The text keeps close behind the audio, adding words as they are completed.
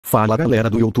Fala galera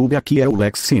do YouTube, aqui é o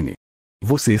Lexcine.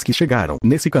 Vocês que chegaram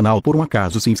nesse canal por um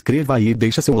acaso, se inscreva aí e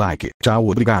deixa seu like. Tchau,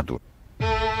 obrigado.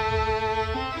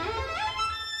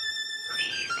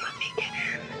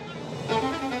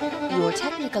 Your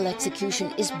technical execution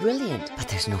is brilliant, but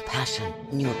there's no passion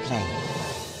in your play.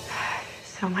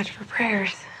 So much for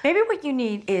prayers. Maybe what you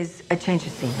need is a change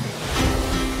of scenery.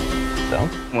 So,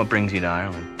 what brings you to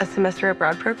Ireland? A semester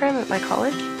abroad program at my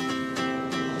college.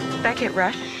 Beckett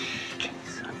Rush.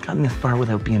 Jeez, I've gotten this far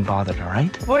without being bothered, all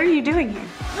right? What are you doing here?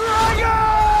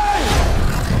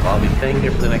 I'll be staying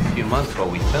here for the next few months while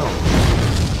we film.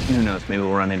 Who knows, maybe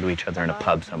we'll run into each other in a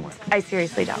pub somewhere. I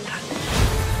seriously doubt that.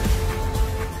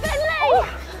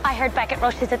 I heard Beckett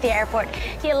Rush is at the airport.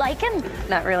 Do you like him?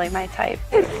 Not really my type.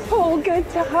 It's so good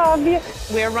to have you.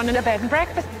 We're running a bed and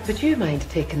breakfast. Would you mind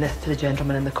taking this to the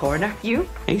gentleman in the corner? You?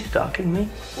 Are you stalking me?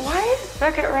 Why is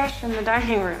Beckett Rush in the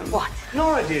dining room? What?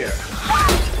 Nora, dear.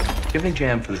 Give me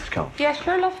jam for the scone. Yeah,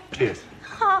 sure, love. Cheers.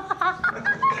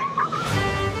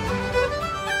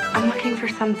 I'm looking for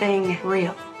something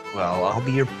real. Well, I'll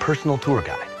be your personal tour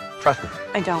guide. Trust me.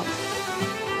 I don't.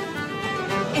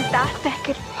 Is that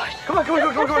Beckett Rush? Come on.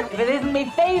 If it isn't my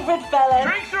favorite fella.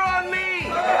 Drinks are on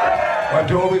me! I'm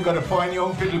told we've got a fine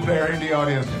young fiddle player in the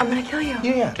audience. I'm gonna kill you.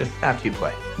 Yeah, just after you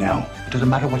play. Now, it doesn't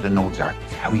matter what the notes are,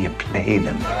 it's how you play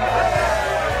them.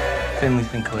 Finley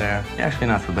Sinclair. You're actually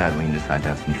not so bad when you decide to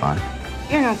have some fun.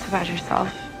 You're not so bad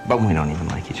yourself. But we don't even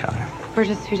like each other. We're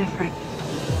just too different.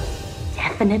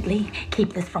 Definitely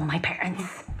keep this from my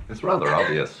parents. It's rather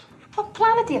obvious. What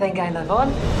planet do you think I live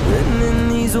on? Written in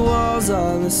these walls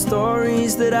are the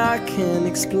stories that I can't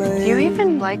explain. Do you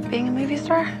even like being a movie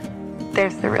star?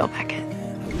 There's the real Beckett.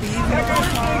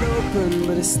 Open,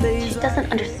 but it stays She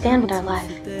doesn't understand our life.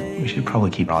 We should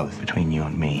probably keep all this between you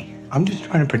and me. I'm just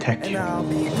trying to protect you.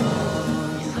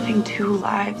 He's living two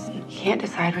lives and he can't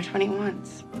decide which one he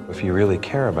wants. If you really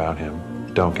care about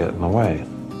him, don't get in the way.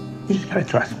 You just gotta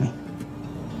trust me.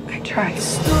 I try.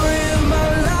 story of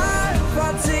my life.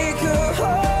 I take her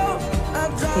home.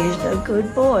 He's a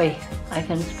good boy. I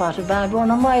can spot a bad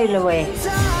one a mile away.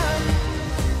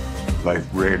 Life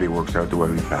rarely works out the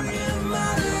way we plan it.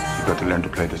 You've got to learn to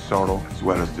play the sorrow as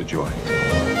well as the joy.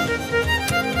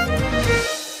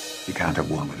 You can't have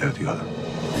one without the other.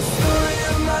 The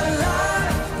story of my life.